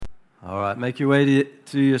All right, make your way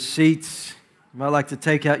to your seats. You might like to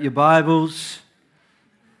take out your Bibles.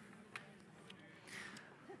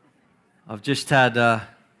 I've just had a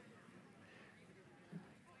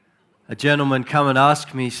gentleman come and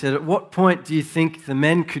ask me, he said, at what point do you think the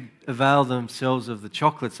men could avail themselves of the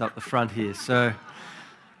chocolates up the front here? So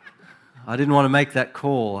I didn't want to make that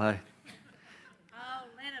call. Let them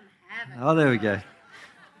have it. Oh, there we go.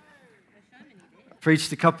 I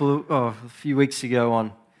preached a few weeks ago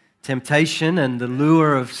on temptation and the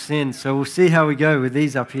lure of sin. So we'll see how we go with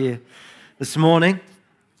these up here this morning.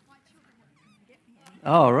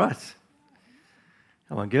 Oh, all right.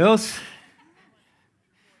 Come on, girls.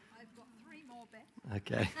 I've got 3 more bets.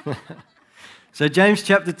 Okay. So James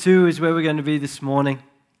chapter 2 is where we're going to be this morning.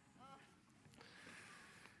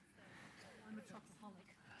 I'm a chocoholic,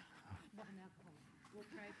 not an alcoholic. We'll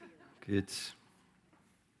pray for you. Good.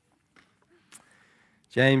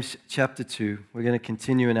 James chapter 2. We're going to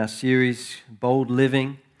continue in our series, Bold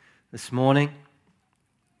Living, this morning.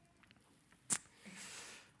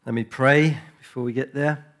 Let me pray before we get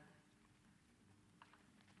there.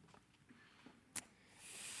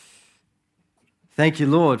 Thank you,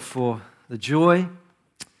 Lord, for the joy,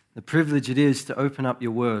 the privilege it is to open up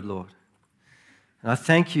your word, Lord. And I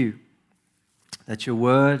thank you that your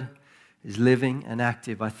word is living and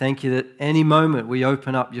active. I thank you that any moment we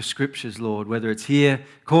open up your scriptures, Lord, whether it's here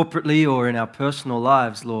corporately or in our personal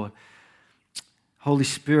lives, Lord, Holy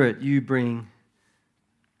Spirit, you bring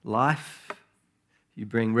life, you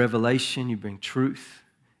bring revelation, you bring truth.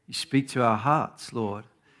 You speak to our hearts, Lord,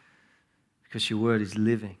 because your word is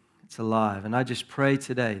living. It's alive. And I just pray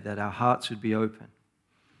today that our hearts would be open,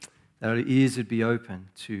 that our ears would be open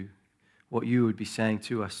to what you would be saying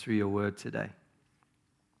to us through your word today.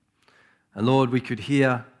 And Lord, we could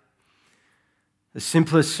hear the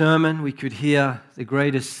simplest sermon, we could hear the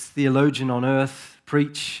greatest theologian on earth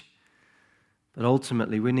preach, but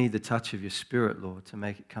ultimately we need the touch of your Spirit, Lord, to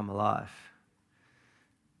make it come alive.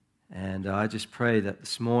 And I just pray that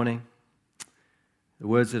this morning, the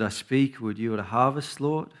words that I speak would yield a harvest,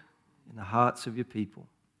 Lord, in the hearts of your people.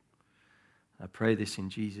 I pray this in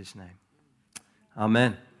Jesus' name.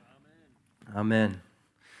 Amen. Amen.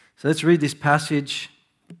 So let's read this passage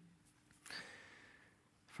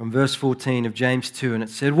from verse 14 of James 2, and it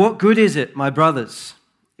said, "What good is it, my brothers,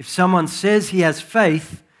 if someone says he has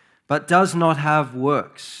faith but does not have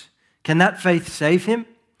works? Can that faith save him?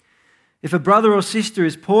 If a brother or sister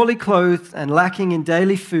is poorly clothed and lacking in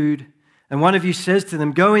daily food, and one of you says to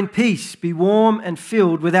them, 'Go in peace, be warm and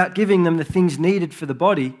filled,' without giving them the things needed for the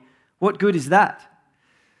body, what good is that?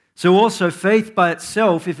 So also faith by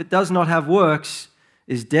itself, if it does not have works,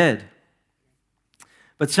 is dead.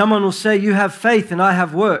 But someone will say, 'You have faith and I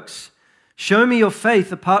have works. Show me your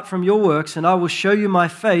faith apart from your works, and I will show you my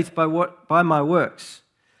faith by my works.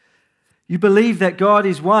 You believe that God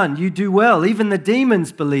is one. You do well. Even the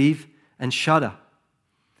demons believe and shudder.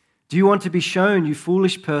 Do you want to be shown, you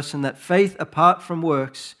foolish person, that faith apart from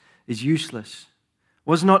works is useless?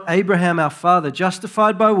 Was not Abraham our father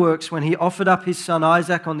justified by works when he offered up his son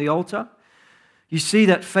Isaac on the altar? You see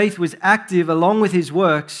that faith was active along with his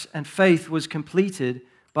works, and faith was completed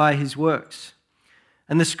by his works.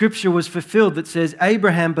 And the scripture was fulfilled that says,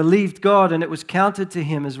 Abraham believed God, and it was counted to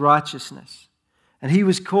him as righteousness. And he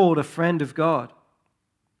was called a friend of God.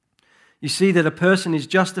 You see that a person is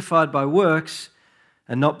justified by works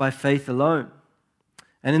and not by faith alone.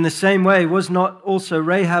 And in the same way, was not also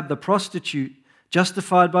Rahab the prostitute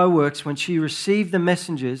justified by works when she received the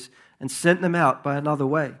messengers and sent them out by another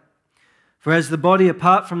way? For as the body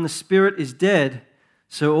apart from the spirit is dead,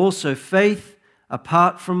 so also faith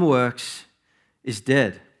apart from works is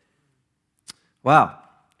dead." Wow,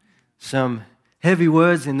 some heavy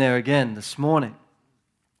words in there again this morning.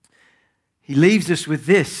 He leaves us with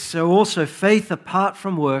this: so also faith apart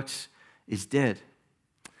from works is dead.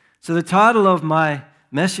 So the title of my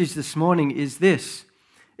message this morning is this: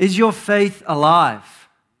 Is your faith alive?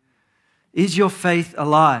 Is your faith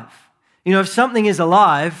alive? You know, if something is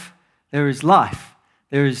alive, there is life.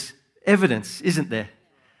 There is evidence, isn't there?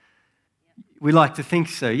 We like to think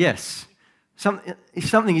so, yes. If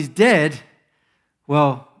something is dead,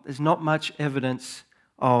 well, there's not much evidence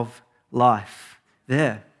of life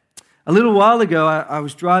there. A little while ago, I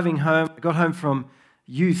was driving home. I got home from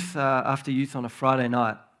youth, after youth on a Friday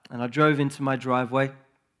night, and I drove into my driveway,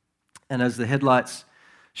 and as the headlights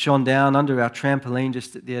shone down under our trampoline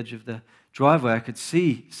just at the edge of the driveway, I could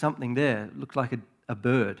see something there. It looked like a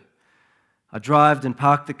bird. I drove in.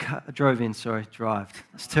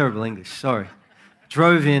 That's terrible English, sorry.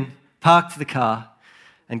 Drove in, parked the car,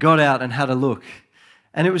 and got out and had a look.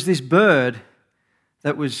 And it was this bird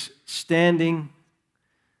that was standing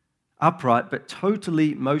upright but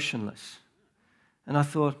totally motionless. And I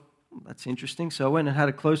thought, that's interesting. So I went and had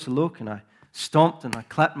a closer look, and I stomped and I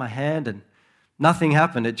clapped my hand, and nothing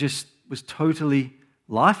happened. It just was totally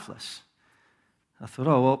lifeless. I thought,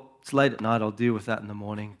 oh, well, it's late at night. I'll deal with that in the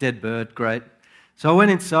morning. Dead bird, great. So I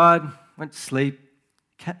went inside, went to sleep,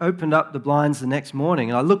 opened up the blinds the next morning,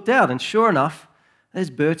 and I looked out, and sure enough, there's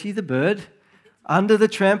Bertie the bird under the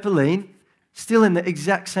trampoline, still in the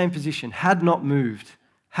exact same position, had not moved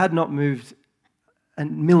a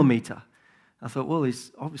millimeter. I thought, well,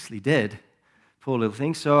 he's obviously dead, poor little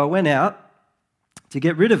thing. So I went out to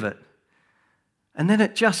get rid of it. And then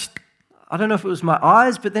it just, I don't know if it was my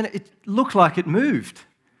eyes, but then it looked like it moved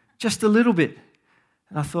just a little bit.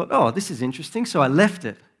 And I thought, oh, this is interesting. So I left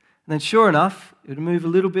it. And then sure enough, it would move a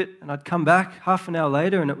little bit, and I'd come back half an hour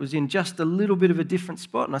later, and it was in just a little bit of a different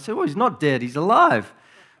spot. And I said, well, he's not dead, he's alive.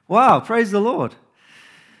 Wow, praise the Lord.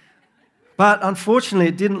 But unfortunately,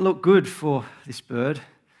 it didn't look good for this bird,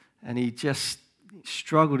 and he just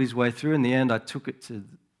struggled his way through. In the end, I took it to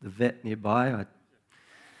the vet nearby.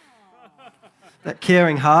 That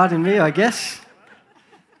caring heart in me, I guess.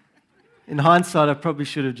 In hindsight, I probably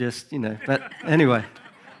should have just, but anyway.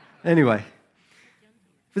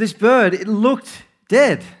 For this bird, it looked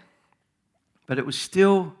dead, but it was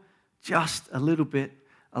still just a little bit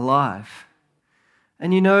alive.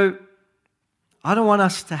 And I don't want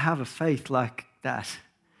us to have a faith like that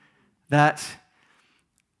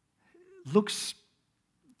looks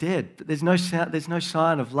dead, but there's no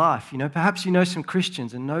sign of life. Perhaps some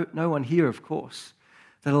Christians, and no one here, of course,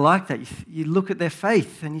 that are like that. You look at their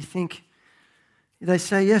faith and you think, they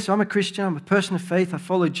say, yes, I'm a Christian, I'm a person of faith, I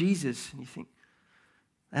follow Jesus. And you think,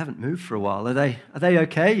 they haven't moved for a while. Are they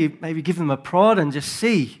okay? You maybe give them a prod and just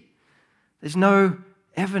see. There's no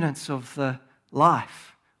evidence of the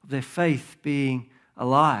life, of their faith being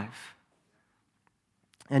alive.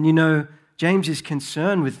 And James is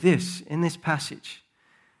concerned with this in this passage.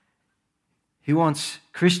 He wants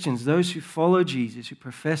Christians, those who follow Jesus, who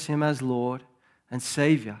profess him as Lord and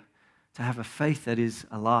Savior, to have a faith that is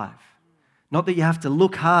alive. Not that you have to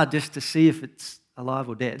look hard just to see if it's alive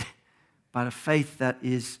or dead, but a faith that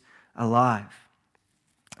is alive.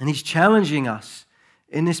 And he's challenging us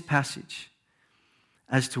in this passage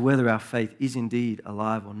as to whether our faith is indeed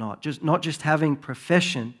alive or not. Not just having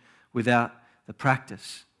profession without the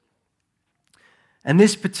practice. And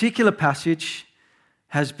this particular passage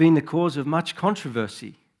has been the cause of much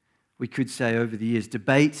controversy, we could say, over the years.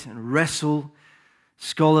 Debate and wrestle,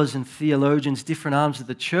 scholars and theologians, different arms of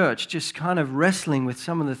the church, just kind of wrestling with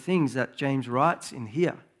some of the things that James writes in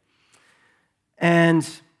here. And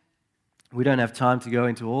we don't have time to go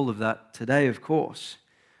into all of that today, of course.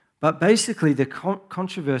 But basically, the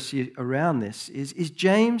controversy around this is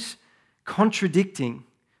James contradicting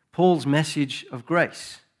Paul's message of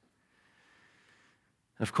grace?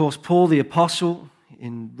 Of course, Paul the Apostle,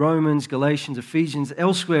 in Romans, Galatians, Ephesians,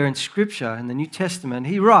 elsewhere in Scripture, in the New Testament,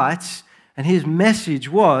 he writes, and his message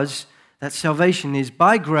was that salvation is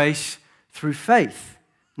by grace through faith,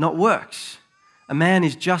 not works. A man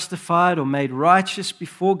is justified or made righteous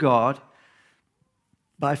before God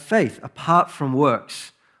by faith, apart from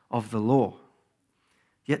works of the law.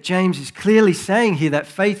 Yet James is clearly saying here that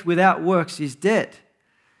faith without works is dead.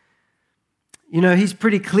 He's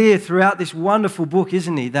pretty clear throughout this wonderful book,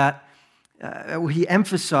 isn't he, that he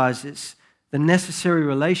emphasizes the necessary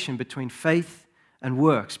relation between faith and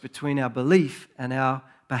works, between our belief and our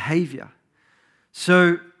behavior.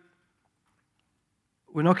 So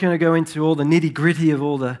we're not going to go into all the nitty-gritty of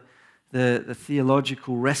all the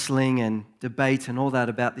theological wrestling and debate and all that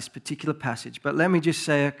about this particular passage, but let me just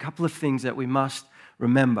say a couple of things that we must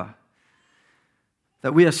remember.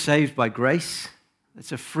 That we are saved by grace.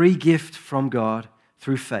 It's a free gift from God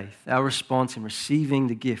through faith, our response in receiving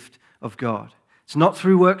the gift of God. It's not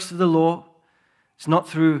through works of the law. It's not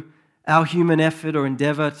through our human effort or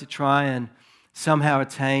endeavor to try and somehow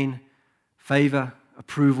attain favor,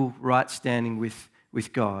 approval, right standing with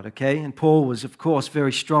God, okay? And Paul was, of course,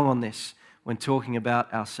 very strong on this when talking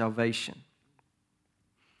about our salvation.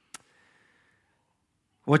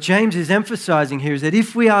 What James is emphasizing here is that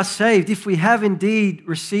if we are saved, if we have indeed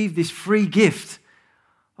received this free gift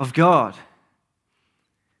of God,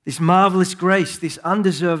 this marvelous grace, this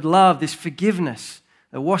undeserved love, this forgiveness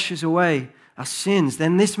that washes away our sins,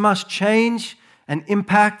 then this must change and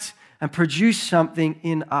impact and produce something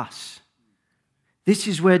in us. This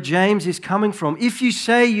is where James is coming from. If you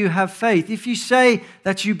say you have faith, if you say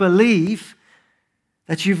that you believe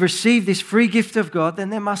that you've received this free gift of God, then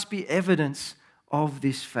there must be evidence of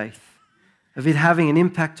this faith, of it having an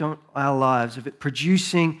impact on our lives, of it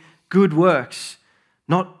producing good works,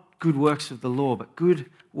 not good works of the law, but good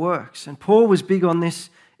works. And Paul was big on this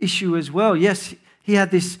issue as well. Yes, he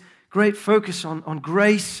had this great focus on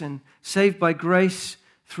grace and saved by grace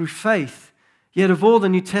through faith. Yet of all the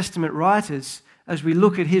New Testament writers, as we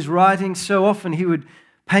look at his writings, so often he would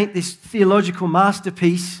paint this theological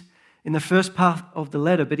masterpiece in the first part of the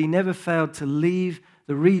letter, but he never failed to leave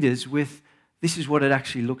the readers with, this is what it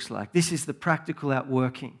actually looks like. This is the practical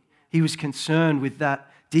outworking. He was concerned with that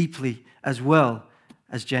deeply as well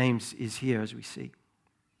as James is here, as we see.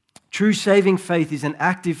 True saving faith is an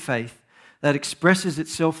active faith that expresses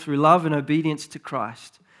itself through love and obedience to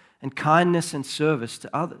Christ and kindness and service to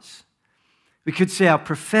others. We could say our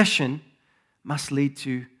profession must lead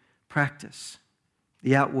to practice,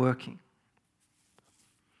 the outworking.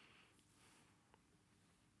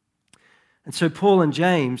 And so Paul and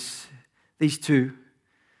James, these two,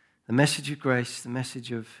 the message of grace, the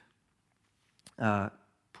message of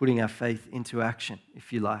putting our faith into action,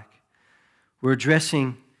 if you like, we're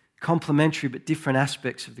addressing complementary but different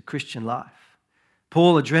aspects of the Christian life.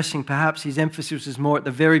 Paul addressing, perhaps his emphasis is more at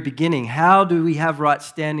the very beginning. How do we have right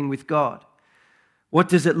standing with God? What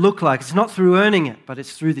does it look like? It's not through earning it, but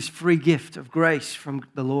it's through this free gift of grace from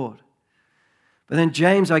the Lord. But then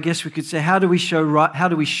James, I guess we could say, how do we show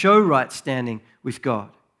right standing with God?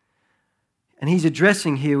 And he's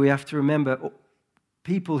addressing here, we have to remember,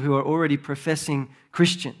 people who are already professing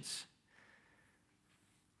Christians.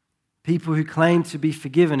 People who claim to be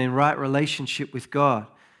forgiven in right relationship with God.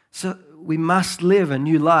 So we must live a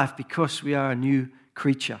new life because we are a new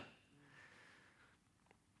creature.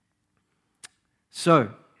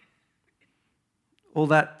 So, all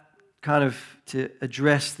that kind of to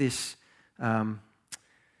address this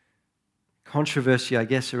controversy, I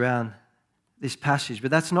guess, around this passage.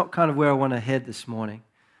 But that's not kind of where I want to head this morning.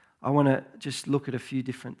 I want to just look at a few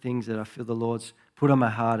different things that I feel the Lord's put on my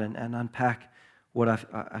heart and unpack what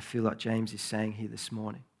I feel like James is saying here this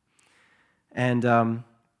morning. And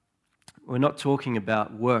we're not talking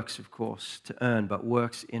about works, of course, to earn, but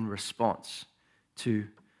works in response to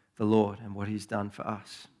the Lord and what He's done for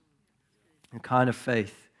us. A kind of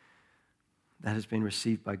faith that has been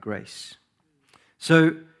received by grace.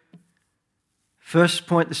 So, first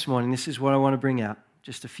point this morning, this is what I want to bring out.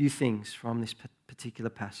 Just a few things from this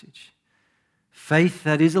particular passage. Faith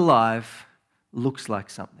that is alive looks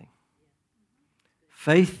like something.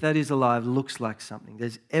 Faith that is alive looks like something.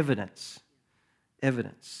 There's evidence.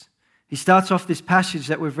 Evidence. He starts off this passage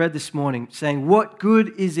that we've read this morning saying, what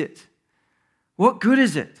good is it? What good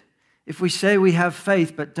is it if we say we have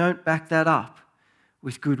faith but don't back that up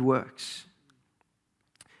with good works?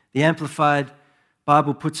 The Amplified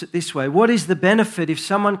Bible puts it this way. What is the benefit if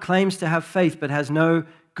someone claims to have faith but has no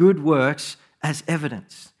good works as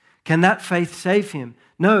evidence? Can that faith save him?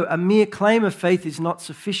 No, a mere claim of faith is not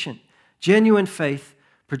sufficient. Genuine faith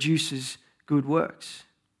produces good works.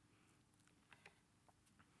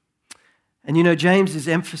 And you know, James's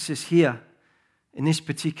emphasis here in this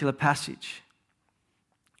particular passage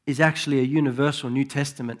is actually a universal New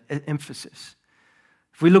Testament emphasis.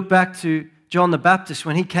 If we look back to John the Baptist,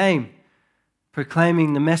 when he came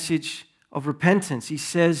proclaiming the message of repentance, he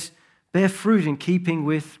says, bear fruit in keeping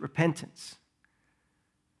with repentance.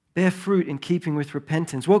 Bear fruit in keeping with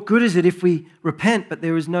repentance. What good is it if we repent, but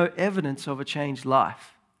there is no evidence of a changed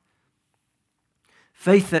life?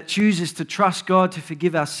 Faith that chooses to trust God to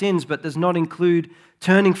forgive our sins, but does not include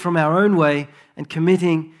turning from our own way and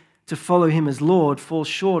committing to follow Him as Lord, falls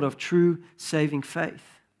short of true saving faith.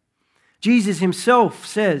 Jesus Himself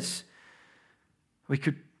says, we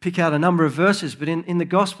could pick out a number of verses, but in the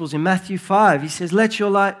Gospels, in Matthew 5, He says, let your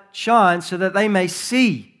light shine so that they may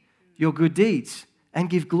see your good deeds and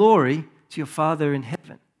give glory to your Father in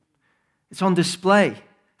heaven. It's on display.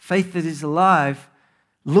 Faith that is alive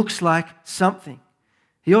looks like something.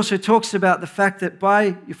 He also talks about the fact that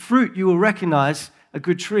by your fruit you will recognize a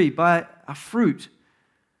good tree. By our fruit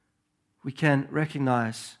we can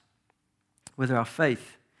recognize whether our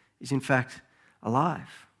faith is in fact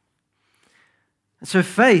alive. And so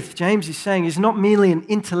faith, James is saying, is not merely an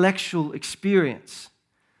intellectual experience,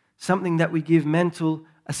 something that we give mental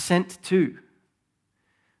assent to.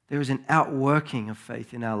 There is an outworking of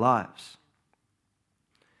faith in our lives.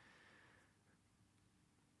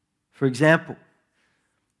 For example,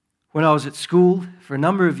 when I was at school for a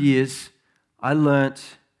number of years, I learnt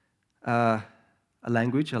a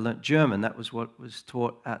language. I learnt German. That was what was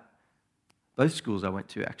taught at both schools I went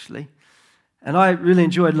to, actually. And I really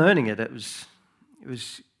enjoyed learning it. It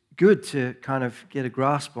was good to kind of get a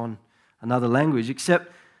grasp on another language,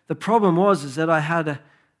 except the problem was that I had a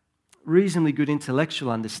reasonably good intellectual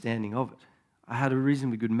understanding of it. I had a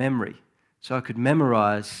reasonably good memory, so I could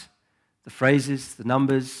memorize the phrases, the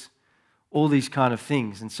numbers, all these kind of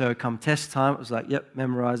things. And so come test time, it was like, yep,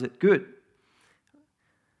 memorize it, good.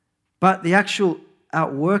 But the actual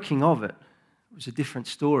outworking of it was a different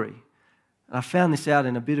story. And I found this out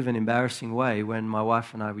in a bit of an embarrassing way when my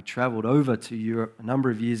wife and I, we traveled over to Europe a number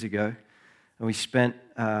of years ago, and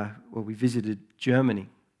we visited Germany.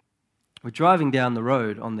 We're driving down the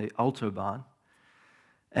road on the Autobahn,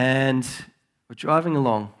 and we're driving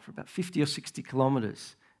along for about 50 or 60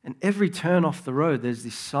 kilometers, and every turn off the road, there's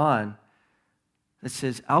this sign that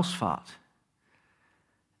says Ausfahrt.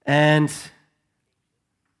 And,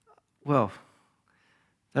 well,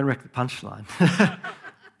 don't wreck the punchline.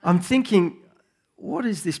 I'm thinking, what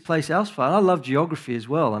is this place Ausfahrt? I love geography as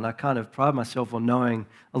well, and I kind of pride myself on knowing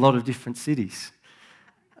a lot of different cities.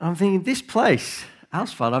 And I'm thinking, this place,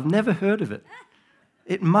 Ausfahrt, I've never heard of it.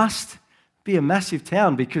 It must be a massive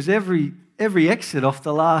town because every exit off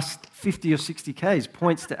the last 50 or 60 Ks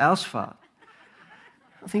points to Ausfahrt.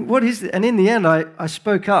 I think, what is it? And in the end, I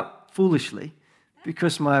spoke up foolishly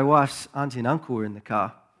because my wife's auntie and uncle were in the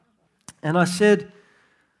car. And I said,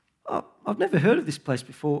 oh, I've never heard of this place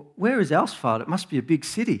before. Where is Ausfahrt? It must be a big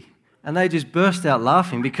city. And they just burst out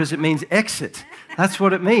laughing because it means exit. That's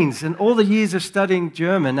what it means. And all the years of studying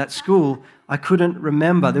German at school, I couldn't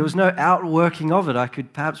remember. There was no outworking of it. I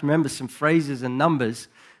could perhaps remember some phrases and numbers,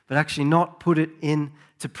 but actually not put it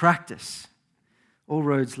into practice. All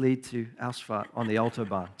roads lead to Ausfahrt on the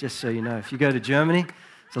Autobahn, just so you know. If you go to Germany,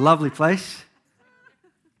 it's a lovely place.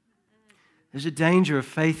 There's a danger of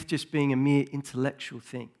faith just being a mere intellectual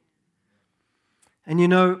thing. And you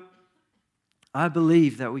know, I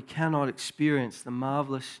believe that we cannot experience the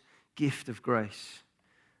marvelous gift of grace,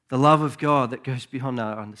 the love of God that goes beyond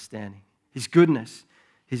our understanding, His goodness,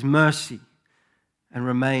 His mercy, and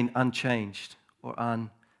remain unchanged or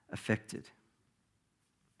unaffected.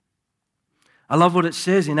 I love what it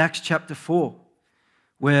says in Acts chapter 4,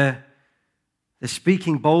 where they're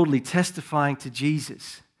speaking boldly, testifying to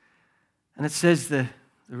Jesus. And it says the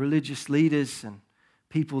religious leaders and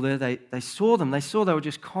people there, they saw them. They saw they were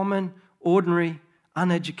just common, ordinary,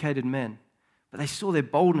 uneducated men. But they saw their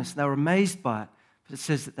boldness and they were amazed by it. But it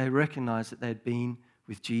says that they recognized that they had been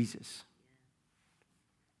with Jesus.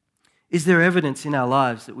 Is there evidence in our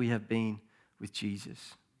lives that we have been with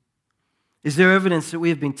Jesus? Is there evidence that we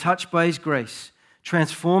have been touched by His grace,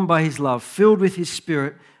 transformed by His love, filled with His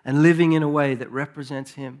Spirit, and living in a way that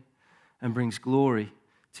represents Him and brings glory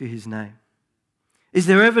to His name? Is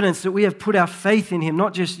there evidence that we have put our faith in Him,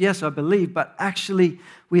 not just, yes, I believe, but actually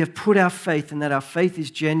we have put our faith and that our faith is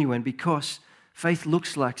genuine because faith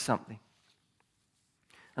looks like something?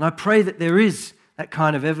 And I pray that there is that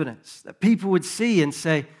kind of evidence, that people would see and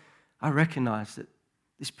say, I recognize that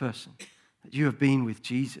this person, that you have been with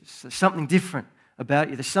Jesus. There's something different about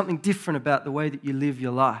you. There's something different about the way that you live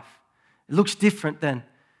your life. It looks different than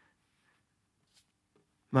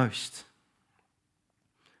most.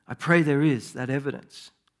 I pray there is that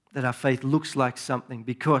evidence that our faith looks like something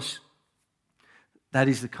because that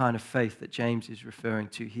is the kind of faith that James is referring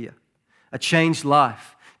to here. A changed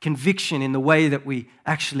life, conviction in the way that we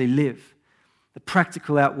actually live, the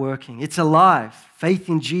practical outworking. It's alive. Faith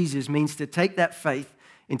in Jesus means to take that faith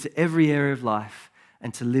into every area of life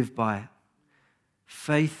and to live by it.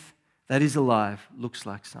 Faith that is alive looks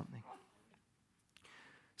like something.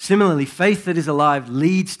 Similarly, faith that is alive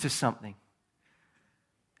leads to something.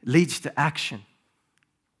 It leads to action.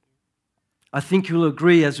 I think you'll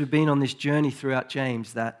agree as we've been on this journey throughout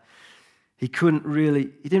James that he didn't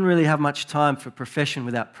really have much time for profession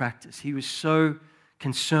without practice. He was so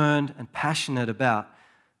concerned and passionate about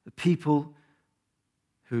the people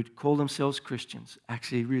who call themselves Christians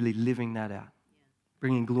actually really living that out,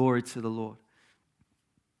 bringing glory to the Lord.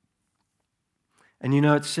 And you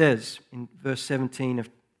know it says in verse 17 of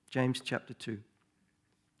James chapter 2,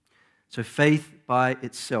 so faith by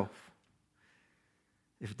itself,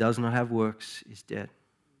 if it does not have works, is dead.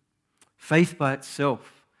 Faith by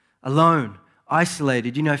itself, alone,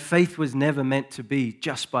 isolated. You know, faith was never meant to be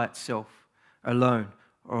just by itself, alone,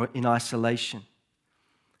 or in isolation,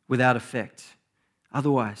 without effect.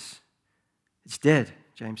 Otherwise, it's dead,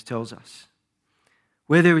 James tells us.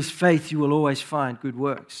 Where there is faith, you will always find good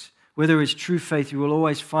works. Where there is true faith, you will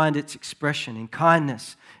always find its expression in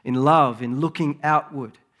kindness, in love, in looking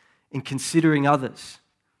outward, in considering others.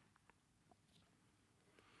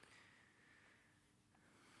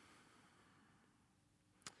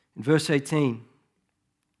 In verse 18,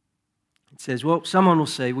 it says, well, someone will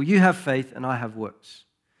say, well, you have faith and I have works.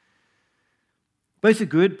 Both are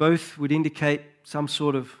good. Both would indicate some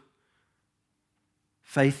sort of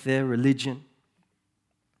faith there, religion.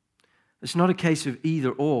 It's not a case of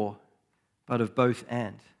either or, but of both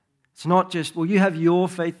and. It's not just, well, you have your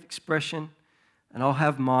faith expression and I'll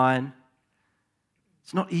have mine.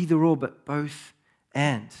 It's not either or, but both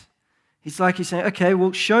and. He's saying, okay,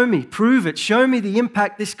 well, show me, prove it. Show me the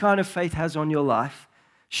impact this kind of faith has on your life.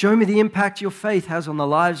 Show me the impact your faith has on the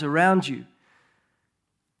lives around you.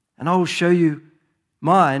 And I will show you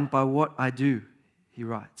mine by what I do, he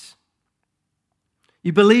writes.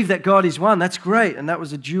 You believe that God is one. That's great. And that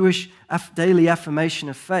was a Jewish daily affirmation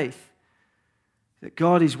of faith. That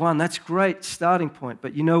God is one. That's a great starting point.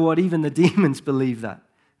 But you know what? Even the demons believe that.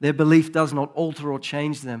 Their belief does not alter or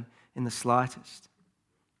change them in the slightest.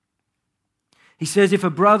 He says if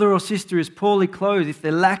a brother or sister is poorly clothed, if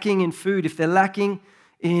they're lacking in food, if they're lacking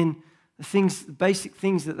in the basic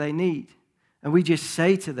things that they need, and we just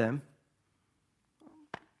say to them,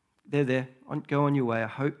 they're there, go on your way, I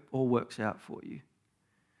hope all works out for you.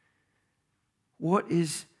 What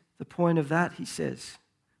is the point of that, he says?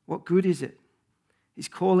 What good is it? He's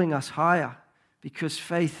calling us higher because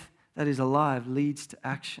faith that is alive leads to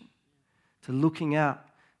action, to looking out,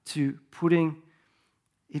 to putting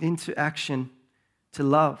it into action, to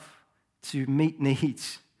love, to meet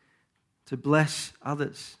needs, to bless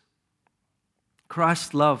others.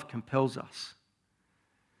 Christ's love compels us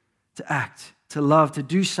to act, to love, to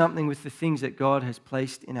do something with the things that God has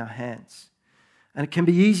placed in our hands. And it can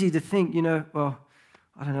be easy to think, well,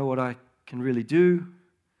 I don't know what I can really do.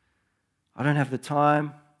 I don't have the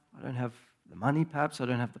time. I don't have the money, perhaps. I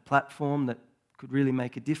don't have the platform that could really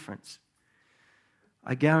make a difference.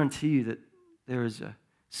 I guarantee you that there is a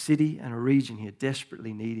city and a region here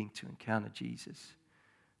desperately needing to encounter Jesus.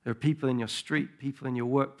 There are people in your street, people in your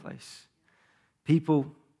workplace,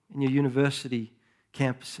 people in your university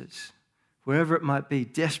campuses, wherever it might be,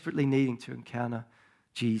 desperately needing to encounter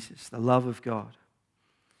Jesus, the love of God.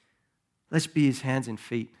 Let's be his hands and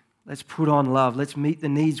feet. Let's put on love. Let's meet the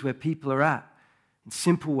needs where people are at in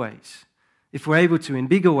simple ways. If we're able to, in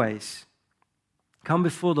bigger ways, come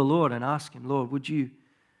before the Lord and ask him, Lord, would you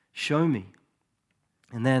show me?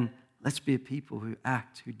 And then let's be a people who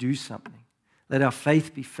act, who do something. Let our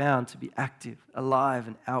faith be found to be active, alive,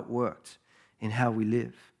 and outworked in how we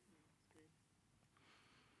live.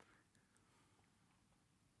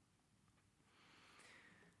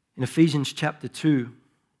 In Ephesians chapter 2,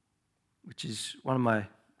 which is one of my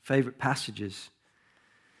favorite passages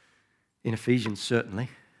in Ephesians, certainly,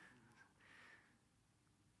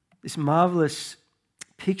 this marvelous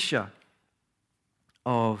picture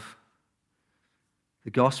of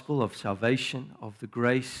the gospel of salvation, of the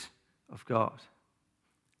grace of God.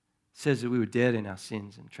 It says that we were dead in our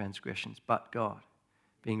sins and transgressions, but God,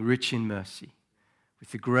 being rich in mercy,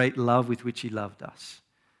 with the great love with which he loved us,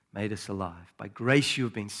 made us alive. By grace you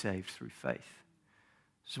have been saved through faith.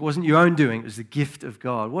 So it wasn't your own doing, it was the gift of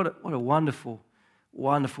God. What a wonderful,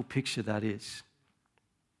 wonderful picture that is.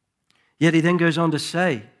 Yet he then goes on to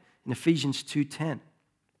say in Ephesians 2:10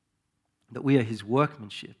 that we are his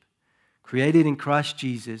workmanship, created in Christ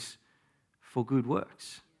Jesus for good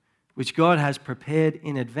works, which God has prepared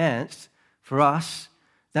in advance for us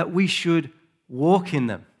that we should walk in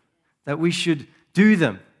them, that we should do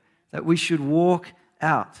them, that we should walk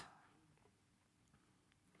out.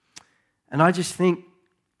 And I just think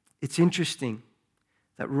it's interesting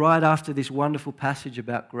that right after this wonderful passage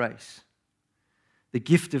about grace, the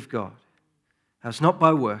gift of God, how it's not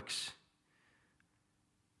by works,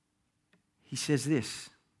 he says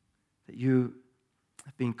this, that you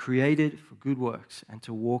have been created for good works and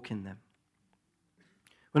to walk in them.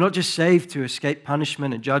 We're not just saved to escape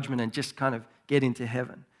punishment and judgment and just kind of get into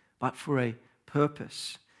heaven, but for a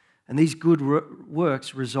purpose. And these good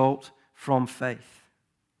works result from faith.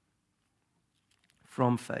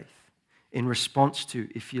 From faith. In response to,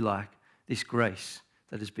 if you like, this grace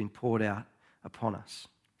that has been poured out upon us.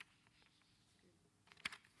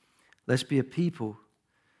 Let's be a people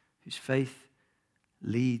whose faith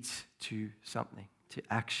leads to something, to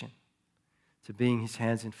action, to being his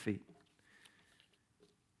hands and feet,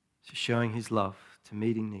 to showing his love, to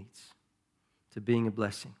meeting needs, to being a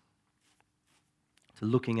blessing, to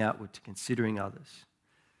looking outward, to considering others.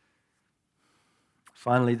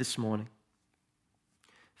 Finally, this morning,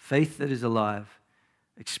 faith that is alive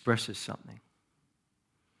expresses something.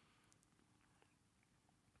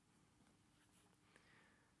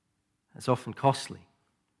 It's often costly.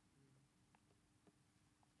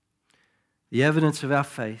 The evidence of our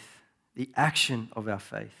faith, the action of our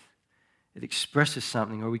faith, it expresses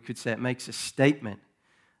something, or we could say it makes a statement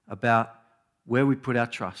about where we put our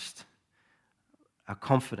trust, our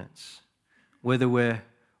confidence, whether we're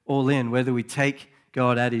all in, whether we take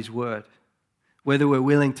God at his word, whether we're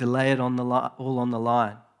willing to lay it all on the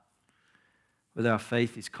line, whether our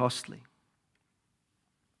faith is costly.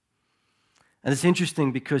 And it's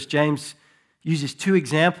interesting because James uses two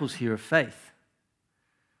examples here of faith: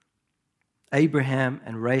 Abraham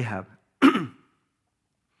and Rahab.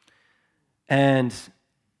 And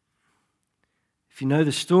if you know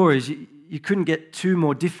the stories, you couldn't get two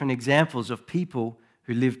more different examples of people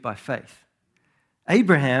who lived by faith.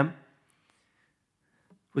 Abraham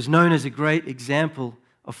was known as a great example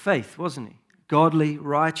of faith, wasn't he? Godly,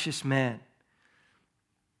 righteous man.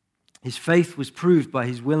 His faith was proved by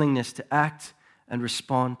his willingness to act and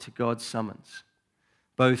respond to God's summons,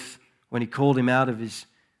 both when he called him out of his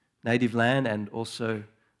native land and also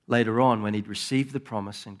later on when he'd received the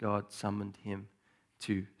promise and God summoned him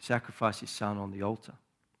to sacrifice his son on the altar.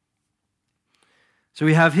 So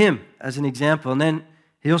we have him as an example. And then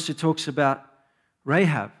he also talks about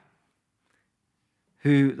Rahab,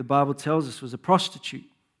 who the Bible tells us was a prostitute.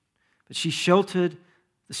 But she sheltered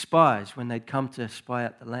the spies when they'd come to spy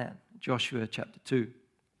out the land. Joshua chapter 2.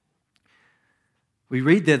 We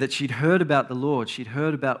read there that she'd heard about the Lord. She'd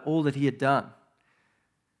heard about all that he had done.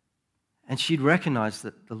 And she'd recognized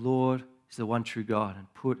that the Lord is the one true God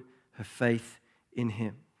and put her faith in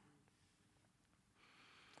him.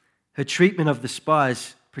 Her treatment of the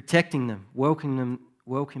spies, protecting them, welcoming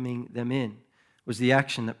them in, was the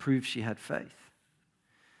action that proved she had faith.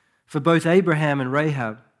 For both Abraham and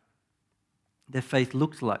Rahab, their faith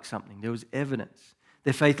looked like something. There was evidence.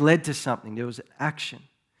 Their faith led to something. There was action.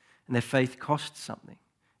 And their faith cost something.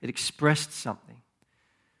 It expressed something.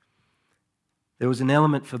 There was an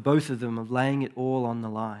element for both of them of laying it all on the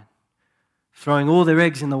line, throwing all their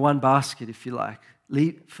eggs in the one basket, if you like.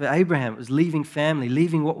 For Abraham, it was leaving family,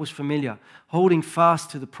 leaving what was familiar, holding fast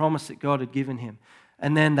to the promise that God had given him.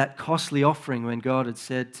 And then that costly offering when God had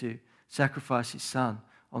said to sacrifice his son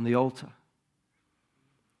on the altar.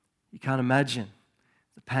 You can't imagine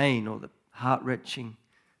the pain or the heart-wrenching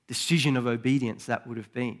decision of obedience that would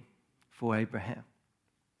have been for Abraham.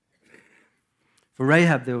 For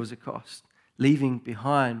Rahab, there was a cost, leaving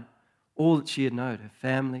behind all that she had known, her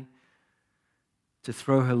family, to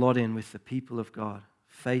throw her lot in with the people of God,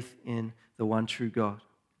 faith in the one true God.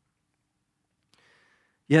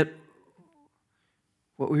 Yet,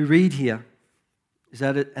 what we read here is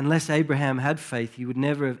that unless Abraham had faith, he would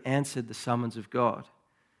never have answered the summons of God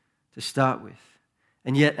to start with.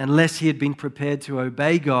 And yet, unless he had been prepared to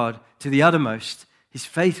obey God to the uttermost, his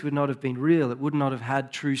faith would not have been real. It would not have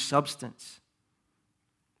had true substance.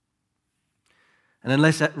 And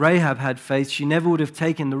unless Rahab had faith, she never would have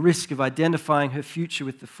taken the risk of identifying her future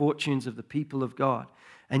with the fortunes of the people of God.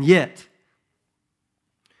 And yet,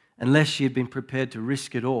 unless she had been prepared to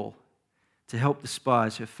risk it all to help the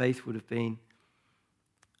spies, her faith would have been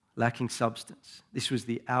lacking substance. This was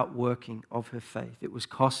the outworking of her faith. It was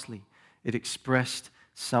costly. It expressed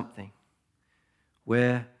something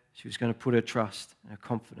where she was going to put her trust and her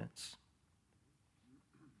confidence.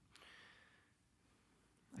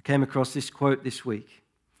 I came across this quote this week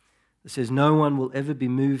that says, "No one will ever be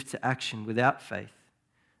moved to action without faith,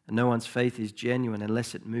 and no one's faith is genuine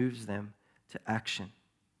unless it moves them to action."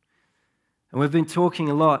 And we've been talking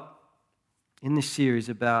a lot in this series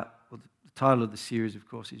about, well, the title of the series, of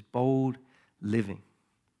course, is Bold Living.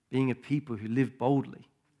 Being a people who live boldly,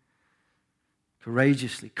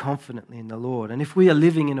 courageously, confidently in the Lord. And if we are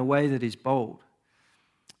living in a way that is bold,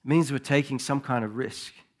 it means we're taking some kind of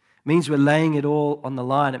risk. It means we're laying it all on the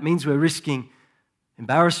line. It means we're risking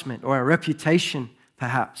embarrassment or our reputation,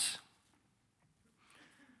 perhaps.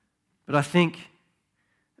 But I think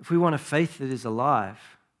if we want a faith that is alive,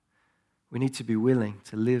 we need to be willing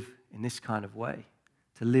to live in this kind of way,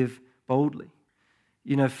 to live boldly.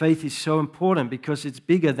 You know, faith is so important because it's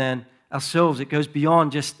bigger than ourselves. It goes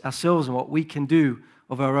beyond just ourselves and what we can do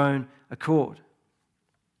of our own accord.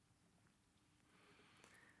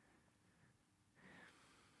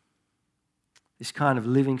 This kind of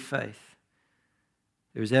living faith,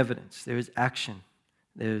 there is evidence, there is action,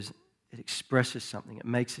 it expresses something, it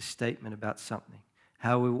makes a statement about something,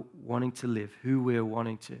 how we're wanting to live, who we're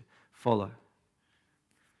wanting to follow,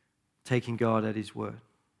 taking God at His word.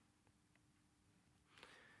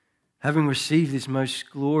 Having received this most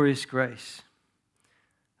glorious grace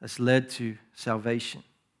that's led to salvation,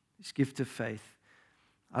 this gift of faith,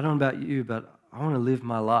 I don't know about you, but I want to live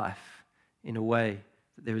my life in a way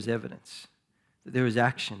that there is evidence, that there is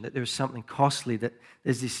action, that there is something costly, that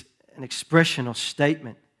there's an expression or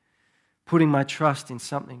statement, putting my trust in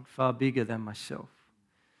something far bigger than myself.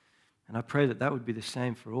 And I pray that that would be the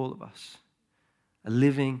same for all of us. A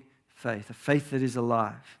living faith, a faith that is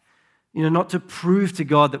alive. You know, not to prove to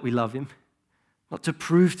God that we love Him, not to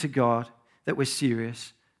prove to God that we're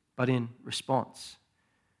serious, but in response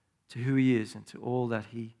to who He is and to all that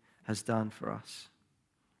He has done for us.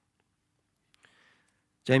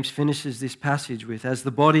 James finishes this passage with, as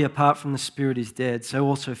the body apart from the spirit is dead, so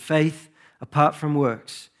also faith apart from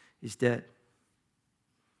works is dead.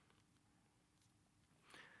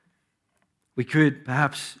 We could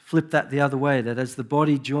perhaps flip that the other way, that as the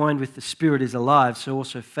body joined with the spirit is alive, so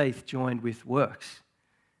also faith joined with works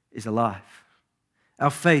is alive.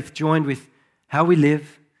 Our faith joined with how we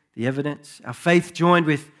live, the evidence. Our faith joined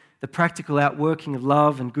with the practical outworking of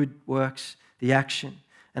love and good works, the action.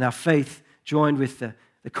 And our faith joined with the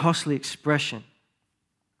costly expression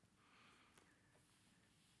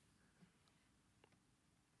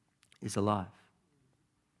is alive.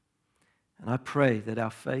 And I pray that our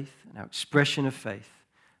faith and our expression of faith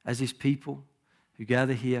as His people who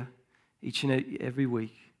gather here each and every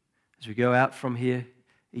week, as we go out from here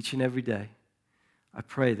each and every day, I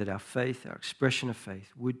pray that our faith, our expression of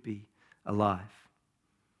faith would be alive.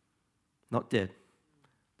 Not dead,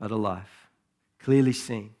 but alive. Clearly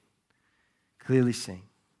seen. Clearly seen.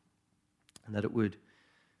 And that it would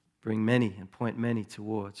bring many and point many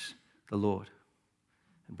towards the Lord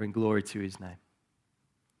and bring glory to His name.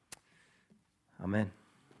 Amen.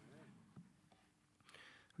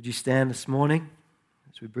 Would you stand this morning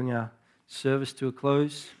as we bring our service to a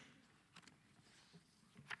close?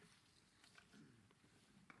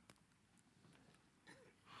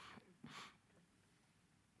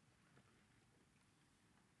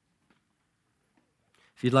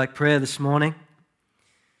 If you'd like prayer this morning,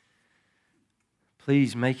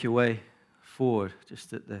 please make your way forward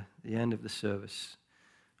just at the end of the service.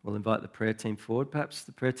 We'll invite the prayer team forward. Perhaps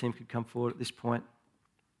the prayer team could come forward at this point,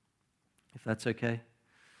 if that's okay.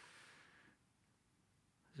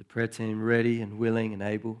 Is the prayer team ready and willing and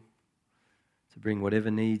able to bring whatever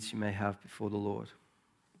needs you may have before the Lord?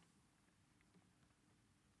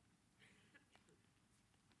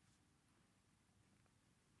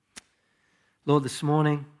 Lord, this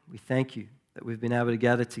morning we thank You that we've been able to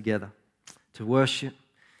gather together to worship,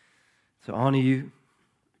 to honor You,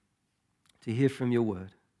 to hear from Your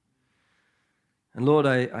word. And Lord,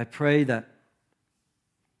 I pray that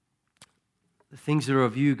the things that are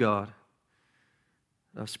of You, God,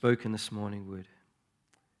 that I've spoken this morning would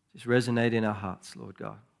just resonate in our hearts, Lord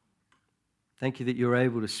God. Thank You that You're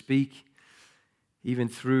able to speak even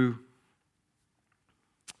through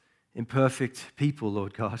imperfect people,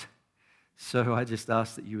 Lord God. So I just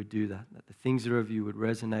ask that You would do that the things that are of You would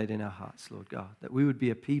resonate in our hearts, Lord God, that we would be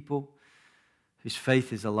a people whose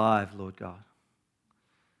faith is alive, Lord God,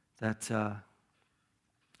 that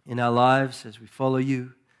in our lives, as we follow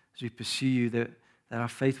You, as we pursue You, that our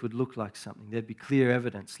faith would look like something. There'd be clear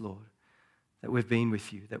evidence, Lord, that we've been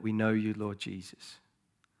with You, that we know You, Lord Jesus.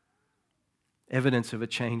 Evidence of a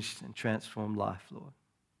changed and transformed life, Lord.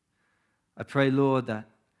 I pray, Lord, that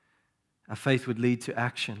our faith would lead to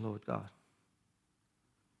action, Lord God.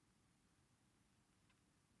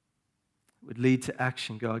 It would lead to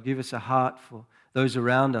action, God. Give us a heart for those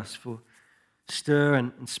around us, for stir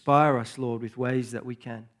and inspire us, Lord, with ways that we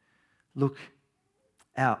can look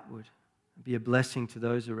outward and be a blessing to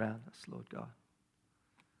those around us, Lord God.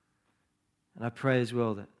 And I pray as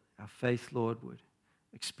well that our faith, Lord, would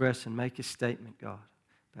express and make a statement, God,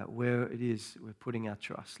 about where it is that we're putting our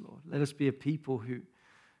trust, Lord. Let us be a people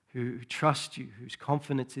who trust You, whose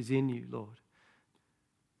confidence is in You, Lord,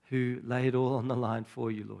 who lay it all on the line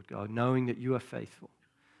for You, Lord God, knowing that You are faithful,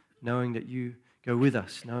 knowing that You go with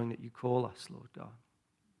us, knowing that You call us, Lord God.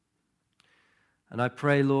 And I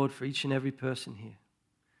pray, Lord, for each and every person here,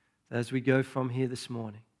 that as we go from here this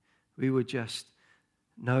morning, we would just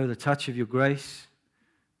know the touch of Your grace,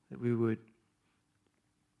 that we would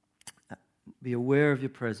be aware of Your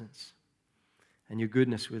presence and Your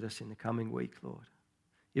goodness with us in the coming week, Lord.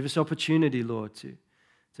 Give us opportunity, Lord, to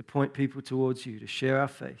point people towards You, to share our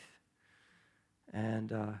faith.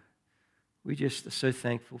 And we just are so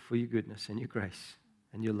thankful for Your goodness and Your grace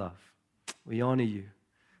and Your love. We honor You.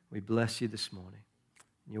 We bless You this morning.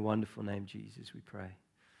 In Your wonderful name, Jesus, we pray.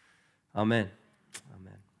 Amen.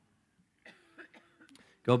 Amen.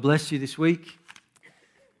 God bless you this week.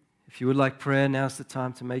 If you would like prayer, now's the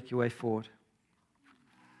time to make your way forward.